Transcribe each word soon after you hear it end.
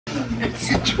It's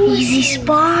such an easy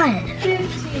spot.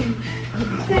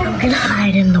 I'm gonna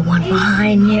hide in the one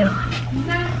behind you.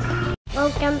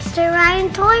 Welcome to Ryan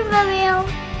ToysReview.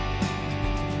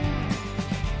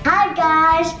 Hi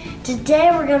guys,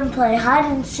 today we're gonna play hide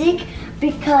and seek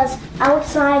because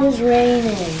outside is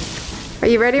raining. Are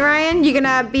you ready, Ryan? You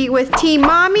gonna be with Team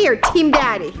Mommy or Team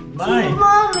Daddy? Team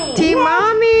Mommy. Team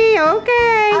Mommy,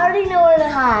 okay. I already know where to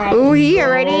hide. Oh, he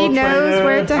already knows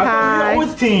where to hide. I thought we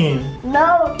always team.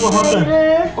 No,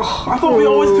 traitor. Oh, I thought we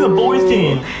always do the boys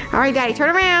team. All right, Daddy,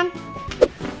 turn around.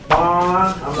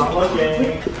 I'm not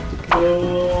looking.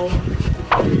 2,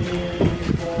 3,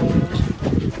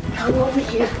 4. Come over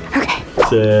here. Okay.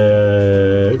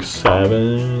 6,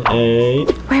 7, 8.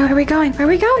 Wait, where are we going? Where are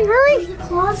we going? Hurry. The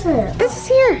closet. This is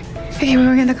here. Okay, we're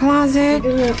going in the closet.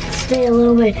 We're gonna stay a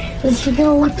little bit. We're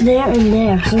gonna look there and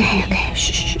there. Okay.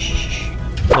 Shh.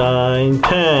 9,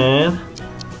 10,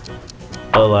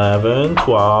 11,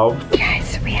 12.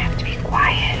 Guys, we have to be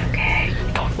quiet, okay?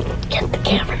 Don't get the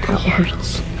camera out.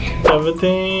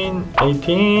 17,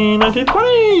 18, 19,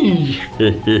 20.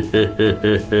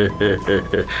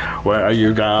 Where are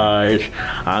you guys?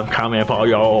 I'm coming for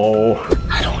you.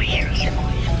 I don't hear you.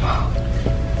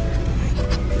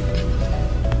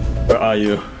 Where are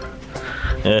you?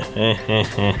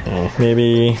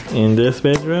 Maybe in this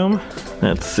bedroom?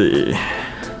 Let's see.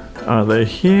 Are they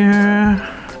here?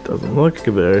 Doesn't look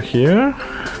like they're here.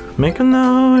 Make a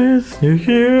noise. You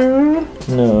here?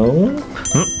 No.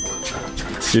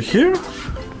 You here?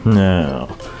 No.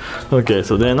 Okay,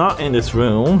 so they're not in this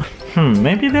room.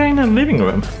 Maybe they're in the living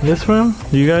room. This room?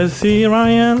 Do you guys see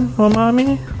Ryan or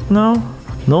Mommy? No?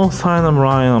 No sign of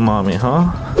Ryan or Mommy, huh?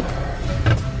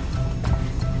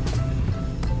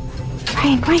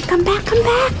 Ryan, come back. Come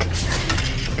back,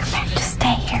 just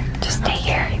stay here.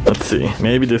 Let's see,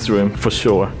 maybe this room for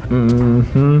sure.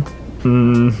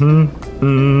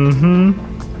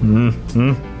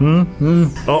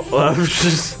 Oh,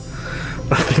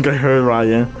 I think I heard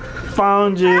Ryan.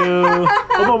 Found you. Oh,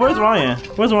 but where's Ryan?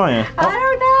 Where's Ryan? I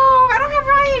don't know. I don't have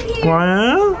Ryan here. Ryan?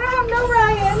 I don't have no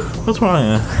Ryan. What's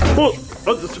Ryan? Oh,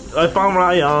 I found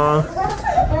Ryan.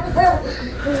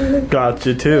 Got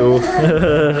you too.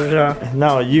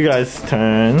 Now you guys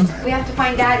turn. We have to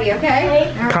find Daddy,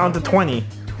 okay? Count to 20.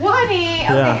 20. Okay,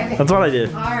 Yeah, that's what I did.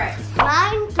 All right.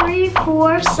 9, 3,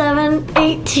 4, 7,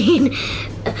 18,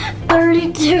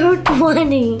 32,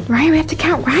 20. Ryan, we have to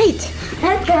count right.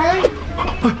 Okay.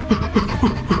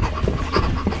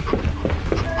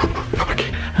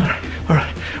 Okay,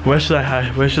 alright. Where should I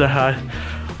hide?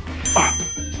 Ah,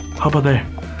 how about there?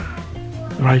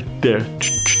 Right there.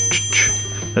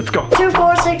 Let's go. 2,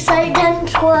 4, 6, 8, 10,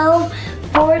 12,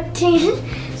 14,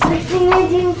 16,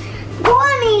 18, 20.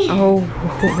 Oh,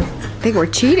 I think we're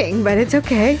cheating, but it's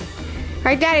okay. All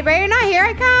right, Daddy, but you're not here.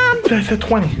 I come. I said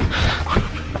 20.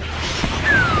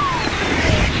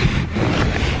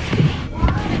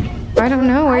 I don't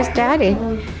know. Where's Daddy?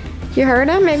 You heard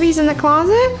him? Maybe he's in the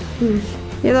closet? You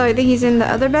think he's in the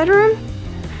other bedroom?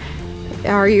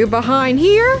 Are you behind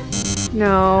here?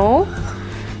 No.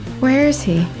 Where is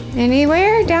he?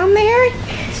 Anywhere? Down there?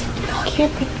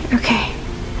 Can't be. Okay.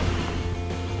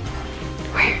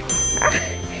 Where?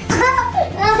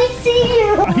 I see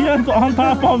you. Ryan's on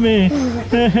top of me.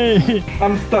 Hey,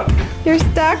 I'm stuck. You're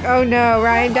stuck? Oh no,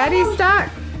 Ryan. Daddy's stuck.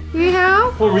 You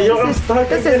know? For real, I'm stuck.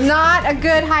 This is not a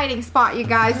good hiding spot, you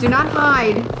guys. Do not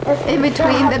hide in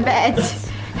between the beds.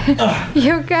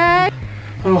 You okay?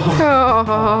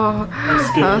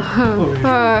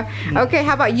 Okay,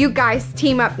 how about you guys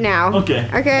team up now? Okay.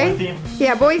 Okay? Boys team.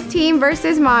 Yeah, boys team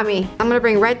versus Mommy. I'm gonna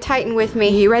bring Red Titan with me.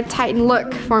 You Red Titan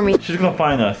look for me. She's gonna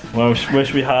find us. Where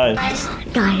should we hide?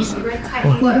 Guys, Red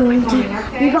Titan we're look. going to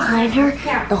be behind her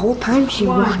the whole time she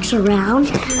walks around.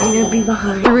 I'm gonna be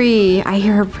behind her. 3. I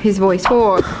hear his voice.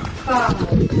 4. 5.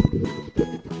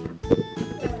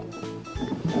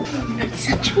 It's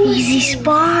such an easy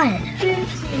spot.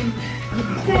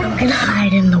 I'm gonna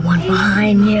hide in the one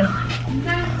behind you.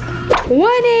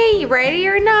 20. You ready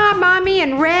or not, Mommy?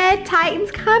 And Red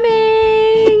Titan's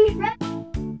coming.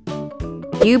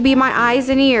 You be my eyes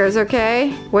and ears,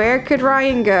 okay? Where could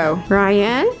Ryan go?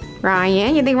 Ryan?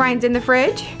 You think Ryan's in the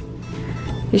fridge?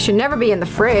 You should never be in the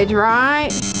fridge,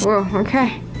 right? Whoa,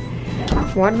 okay.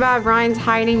 What about if Ryan's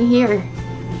hiding here?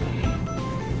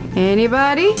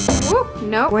 Anybody? Whoop,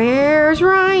 no. Where's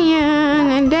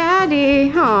Ryan and Daddy?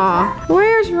 Aw,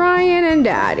 where's Ryan and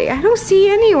Daddy? I don't see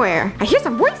anywhere. I hear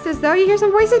some voices though. You hear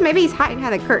some voices? Maybe he's hiding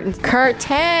behind the curtains.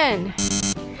 Curtain.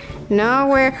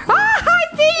 Nowhere. Ah, I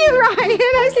see you, Ryan.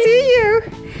 I see you.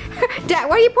 Dad,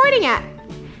 what are you pointing at?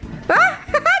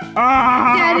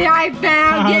 Ah! Daddy, I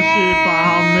found you. She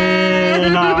found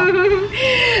me.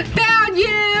 Found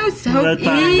so Red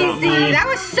Titan got easy. me. That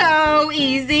was so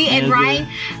easy. And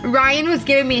Ryan was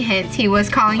giving me hints. He was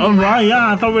calling you. Oh, right,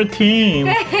 yeah, I thought we're a team.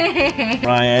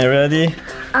 Ryan, ready?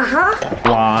 Uh-huh.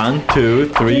 1, 2,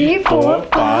 3, 4,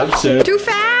 5, 6. Too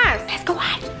fast. Let's go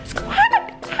on. Let's go on.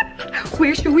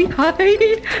 Where should we hide?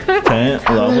 10,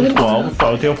 11, 12,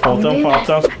 13, 14,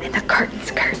 15. In the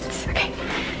curtains. Okay.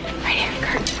 Right here,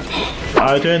 curtains.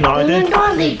 18,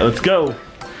 19. Let's go.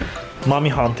 Mommy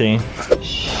hunting.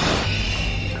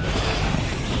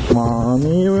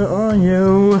 Mommy, where are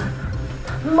you?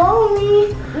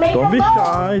 Mommy, make Don't a be bowl.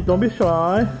 shy. Don't be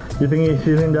shy. You think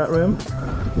she's in that room?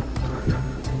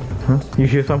 Huh? You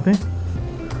hear something?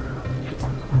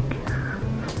 Okay.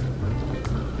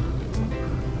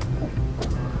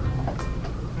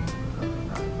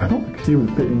 She was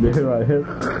sitting there right here.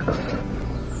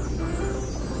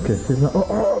 Okay, she's not.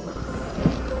 Oh.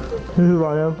 This is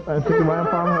Ryan. I think Ryan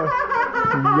found her.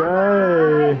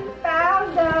 Yay!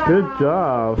 Good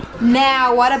job.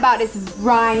 Now, what about it's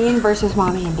Ryan versus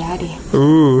Mommy and Daddy?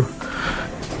 Ooh.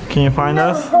 Can you find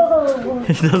us? Oh,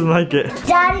 He doesn't like it.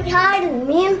 Daddy hiding.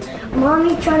 Me and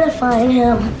Mommy trying to find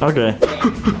him. Okay.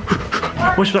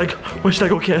 Where should I go? Where should I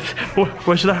go, kids?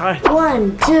 Where should I hide?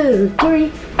 1, 2, 3,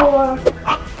 4.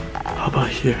 How about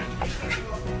here?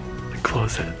 The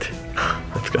closet.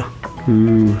 Let's go.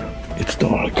 Ooh. It's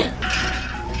dark.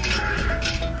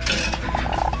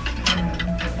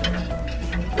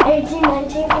 18,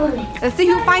 19, 20. Let's see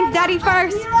who finds Daddy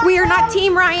first. We are not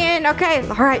Team Ryan. Okay,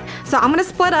 all right. So I'm gonna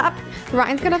split up.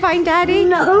 Ryan's gonna find Daddy.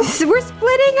 No. We're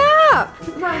splitting up.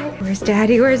 Where's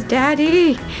Daddy? Where's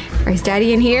Daddy? Is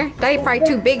Daddy in here? Daddy's probably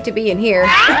too big to be in here.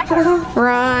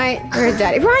 Right. Where's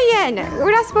Daddy? Ryan,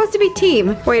 we're not supposed to be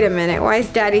team. Wait a minute. Why is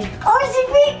Daddy? Oh, I see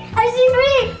me. I see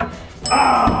me.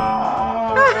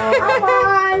 Ah! Come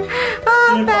on.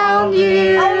 I found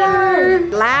you. I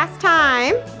won. Last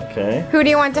time. Okay. Who do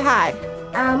you want to hide?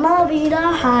 I'ma be the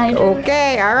hider.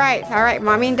 Okay, all right.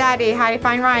 Mommy and Daddy, how do you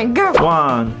find Ryan? Go.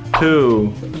 1,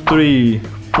 2, 3,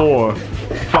 4,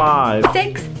 5.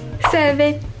 6,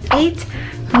 7, 8,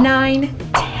 9,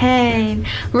 10.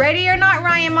 Ready or not,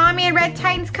 Ryan? Mommy and Red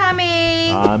Titan's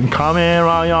coming. I'm coming,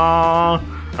 Ryan.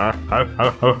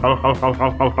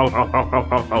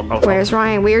 Where's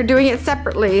Ryan? We are doing it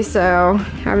separately, so I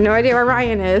have no idea where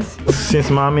Ryan is. Since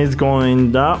Mommy's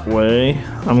going that way,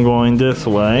 I'm going this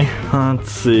way. Let's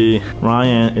see.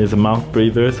 Ryan is a mouth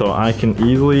breather, so I can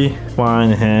easily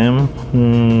find him.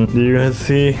 Do you guys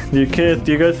see? Do you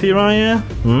guys see Ryan?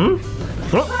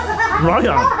 Oh,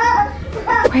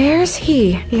 Ryan! Where's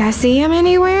he? You guys see him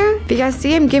anywhere? If you guys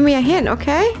see him, give me a hint,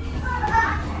 okay?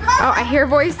 Oh, I hear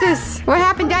voices. What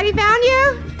happened? Daddy found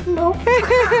you? Nope.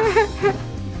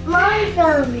 Mommy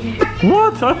found me.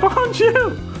 What? I found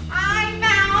you! I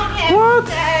found him. What?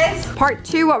 Part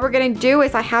 2, what we're gonna do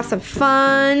is I have some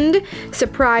fun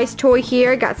surprise toy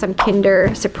here. Got some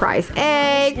Kinder surprise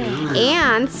egg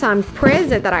and some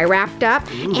present that I wrapped up.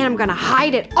 And I'm gonna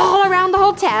hide it all around the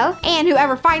hotel. And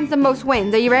whoever finds the most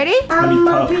wins. Are you ready?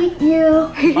 I'ma beat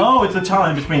you. Oh, it's a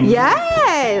challenge between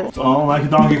Yes. Oh, like a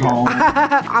Donkey Kong.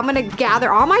 I'm gonna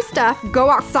gather all my stuff, go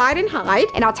outside and hide.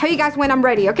 And I'll tell you guys when I'm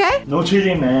ready, okay? No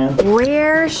cheating, man.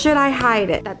 Where should I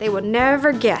hide it that they will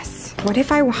never guess? What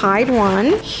if I hide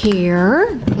one here?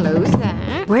 Close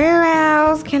that. Where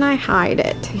else can I hide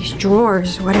it? These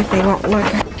drawers, what if they won't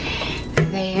look?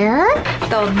 There.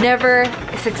 They'll never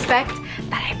suspect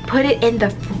that I put it in the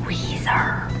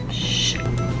freezer. Shh.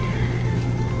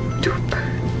 Doop.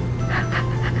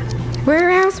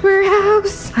 Where else?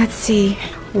 Let's see.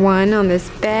 One on this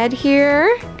bed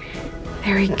here.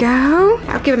 There we go.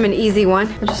 I'll give him an easy one.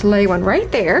 I'll just lay one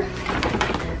right there.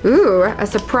 Ooh, a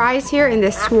surprise here in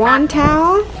this swan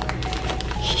towel.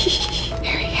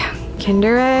 There we go.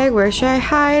 Kinder egg, where should I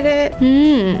hide it?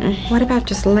 What about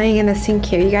just laying in the sink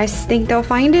here? You guys think they'll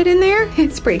find it in there?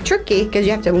 It's pretty tricky because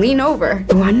you have to lean over.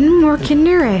 One more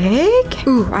Kinder egg.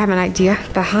 Ooh, I have an idea.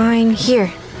 Behind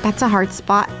here. That's a hard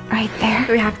spot right there.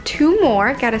 We have 2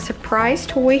 more. Got a surprise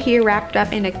toy here wrapped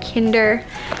up in a Kinder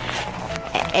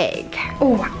egg.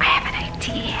 Oh, I have an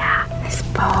idea. This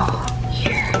ball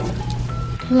here.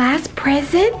 Last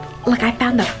present. Look, I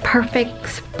found the perfect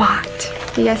spot.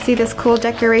 You guys see this cool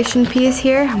decoration piece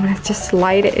here? I'm gonna just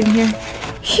slide it in here.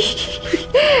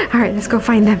 All right, let's go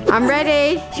find them. I'm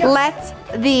ready. Let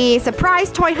the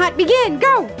surprise toy hunt begin.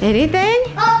 Go. Anything?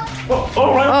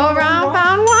 Oh, Ron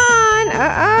found one.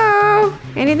 Uh-oh.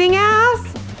 Anything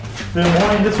else? There's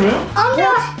one in this room? Oh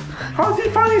no! How's he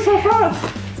finding so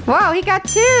fast? Whoa, he got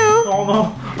 2. Oh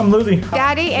no, I'm losing.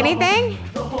 Daddy, anything?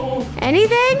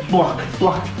 Anything? Block.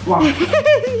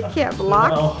 You can't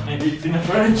block. Oh, maybe it's in the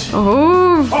fridge.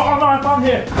 Oh. Oh no, I found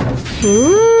it.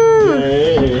 Ooh.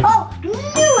 Yay. Oh,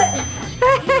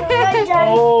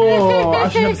 Daddy. Oh, I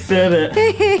should have said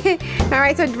it. All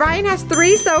right, so Ryan has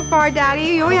 3 so far, Daddy.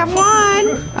 You only have 1.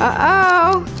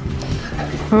 Uh-oh.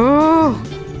 Oh.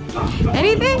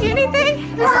 Anything?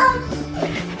 Anything?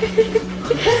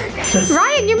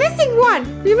 Ryan, you're missing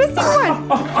 1. You're missing 1.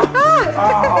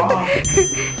 Ah.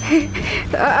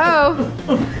 Uh-oh.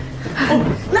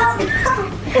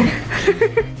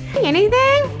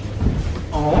 Anything?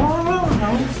 Oh,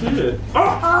 I don't see it.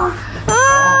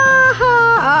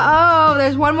 Uh-oh,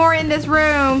 there's 1 more in this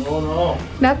room. Oh no.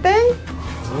 Nothing?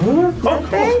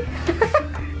 Nothing?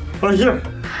 Oh, here.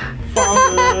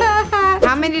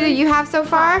 How many do you have so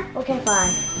far? Okay,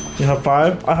 5. You have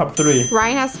 5? I have 3.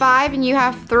 Ryan has 5 and you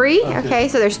have 3. Okay,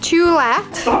 so there's 2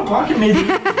 left. Stop blocking me.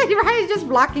 Ryan's just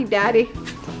blocking Daddy.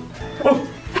 Oh.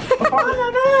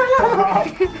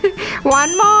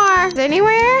 1 more.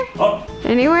 Anywhere? Oh.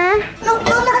 Anywhere?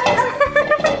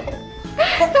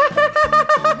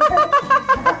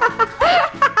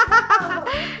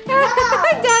 No,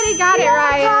 Daddy got it,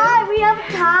 Ryan. We have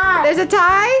a tie. There's a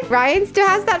tie. Ryan still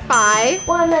has that 5.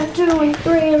 1 and 2 and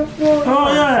 3 and 4.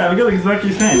 Oh yeah, we got exactly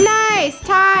the same. Nice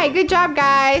tie. Good job,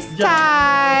 guys.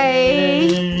 Tie.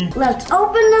 Yay. Let's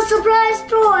open the surprise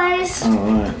toys.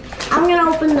 Alright. I'm gonna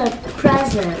open the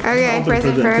present. Okay,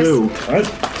 present first. Alright.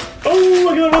 Oh,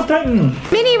 look at that Titan.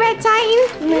 Mini Red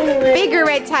Titan. Bigger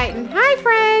Red Titan. Hi,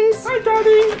 friends. Hi,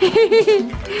 Daddy.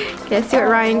 Guess what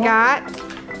Ryan got?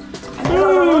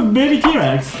 Oh, baby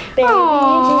T-Rex. Baby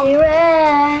Aw.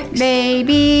 T-Rex.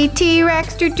 Baby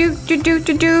T-Rex, do do do do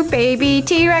do do. Baby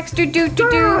T-Rex, do do do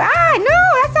do. Ah,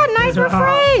 no, that's not nice. We're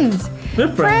friends.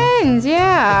 Different. Friends,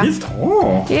 yeah. He's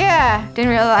tall. Yeah,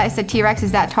 didn't realize the T-Rex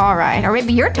is that tall, right? Or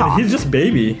maybe you're tall. He's just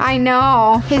baby. I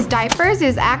know. His diapers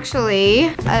is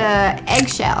actually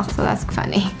eggshell, so that's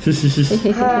funny.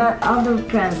 Other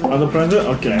present. Other present?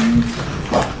 Okay.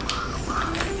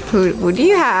 Who do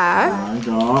you have? I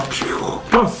got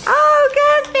Gus. Oh,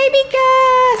 Gus, baby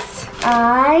Gus.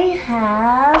 I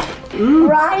have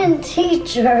Ryan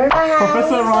teacher.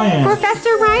 Professor Ryan. Professor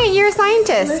Ryan, you're a Looks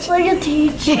scientist. like a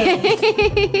teacher.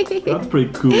 That's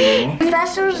pretty cool.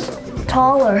 Professor's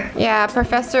taller. Yeah,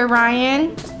 Professor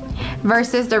Ryan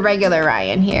versus the regular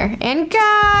Ryan here. And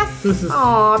Gus. This is-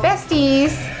 Aw,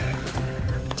 besties.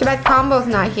 Too bad Combo's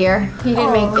not here. He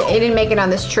didn't make it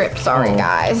on this trip. Sorry, Oh.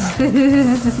 guys.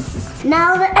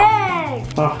 Now the egg.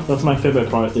 Ah, that's my favorite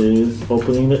part is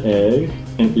opening the egg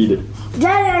and eat it.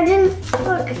 Daddy, I didn't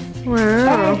look.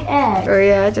 Wow. Egg. Oh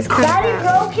yeah, it just comes Daddy out.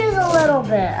 broke his a little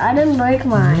bit. I didn't break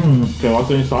mine. Okay, what's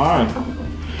inside?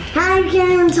 I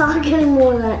can't even talk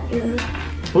anymore that good.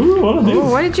 Ooh, what are these? Ooh,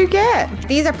 what did you get?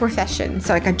 These are professions,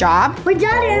 so like a job. Wait,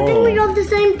 Daddy, I think we got the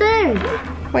same thing.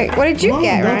 Wait, what did you Oh,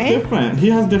 get, that's Ryan? different. He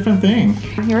has different things.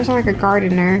 Yours are like a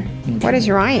gardener. What is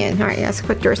Ryan? All right, let's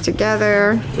put yours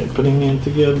together. Okay, putting it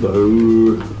together.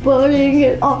 Putting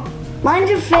it. Oh, mine's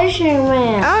a fishing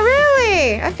man. Oh,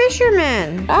 really? A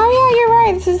fisherman. Oh, yeah, you're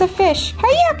right. This is a fish. Hey,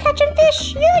 yeah, catching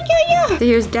fish. Yeah. So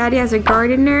here's Daddy as a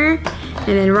gardener, and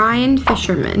then Ryan,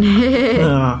 fisherman. You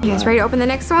guys ready to open the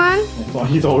next one? Well,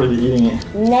 he's already eating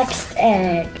it. Next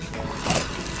egg.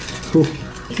 Ooh.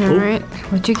 All right,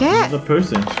 what'd you get? The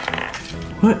person.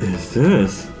 What is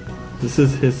this? This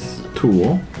is his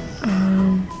tool.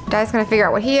 Dad's gonna figure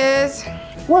out what he is.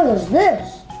 What is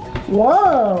this?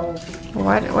 Whoa.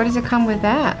 What does it come with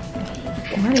that?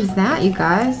 What is that, you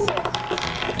guys?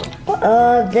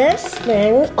 This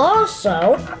thing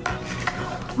also.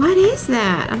 What is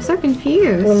that? I'm so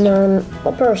confused. And then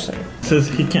a person. It says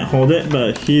he can't hold it,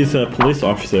 but he's a police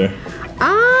officer.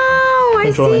 Oh, I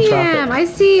Controlling see traffic. him. I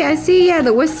see. Yeah,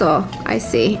 the whistle. I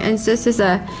see. And so this is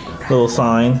a Little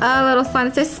sign. little sign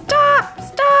that says, stop.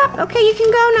 Okay, you can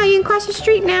go now. You can cross the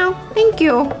street now. Thank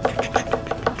you.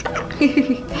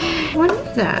 What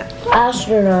is that?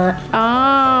 Astronaut.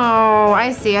 Oh,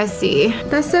 I see.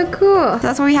 That's so cool.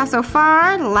 That's what we have so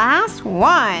far. Last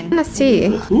one. Let's see.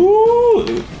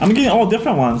 Ooh, I'm getting all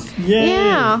different ones. Yay.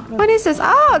 Yeah. What is this?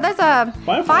 Oh, that's a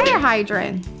Firefighter. fire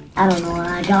hydrant. I don't know what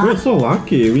I We're got. so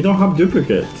lucky. We don't have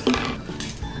duplicates.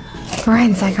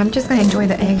 Ryan's like, I'm just gonna enjoy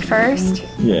the egg first.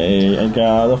 Yay, I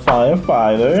got a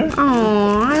firefighter.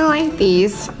 Oh, I like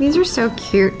these. These are so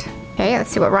cute. Okay,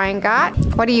 let's see what Ryan got.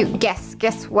 What do you guess?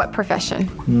 Guess what profession?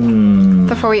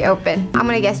 Before we open. I'm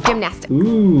gonna guess gymnastics.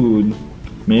 Ooh,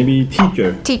 maybe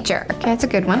teacher. Teacher. Okay, that's a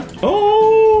good one.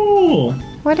 Oh,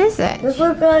 What is it? This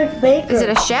looks like baker. Is it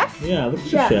a chef? yeah, look at the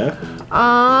Chef. chef.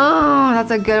 Oh,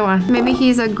 that's a good one. Maybe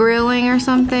he's a grilling or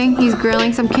something. He's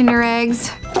grilling some Kinder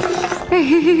eggs.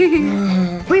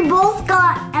 We both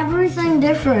got everything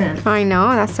different. I know,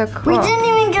 that's so cool. We didn't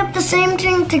even get the same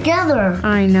thing together.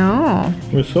 I know.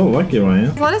 We're so lucky,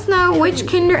 Ryan. Let us know which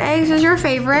Kinder Eggs is your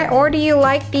favorite, or do you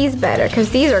like these better?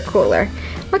 Because these are cooler.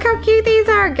 Look how cute these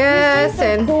are, Gus. These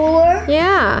are cooler.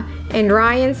 Yeah, and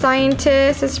Ryan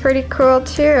Scientist is pretty cool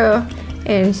too.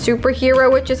 And Superhero,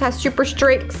 which just has super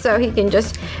strength, so he can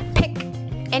just pick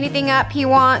anything up he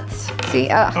wants. See,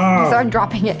 so I'm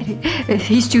dropping it.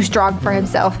 He's too strong for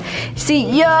himself. See,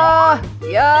 yeah.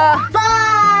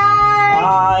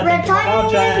 Bye. Thank you for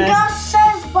watching. Gus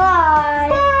says bye.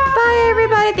 Bye,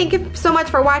 everybody. Thank you so much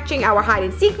for watching our hide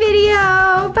and seek video.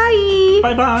 Bye.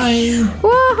 Bye-bye.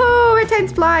 Whoa, our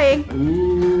time's flying.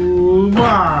 Ooh,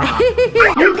 wow.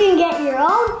 You can get your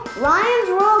own Ryan's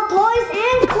World toys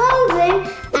and clothing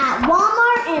at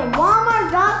Walmart and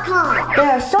Walmart.com.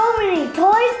 There are so many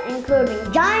toys,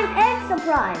 including giant egg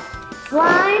surprise,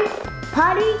 slime,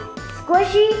 putty,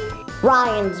 squishy,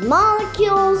 Ryan's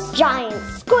molecules, giant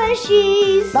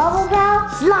squishies, bubble pal,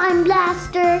 slime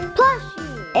blaster,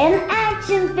 plushie, and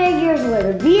action figures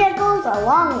with vehicles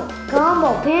along with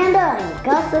Combo Panda and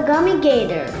Gus the Gummy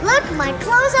Gator. Look, my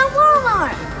clothes at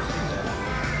Walmart.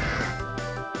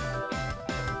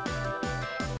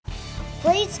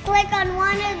 Please click on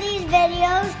one of these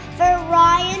videos for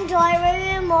Ryan Toy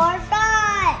Review more fun.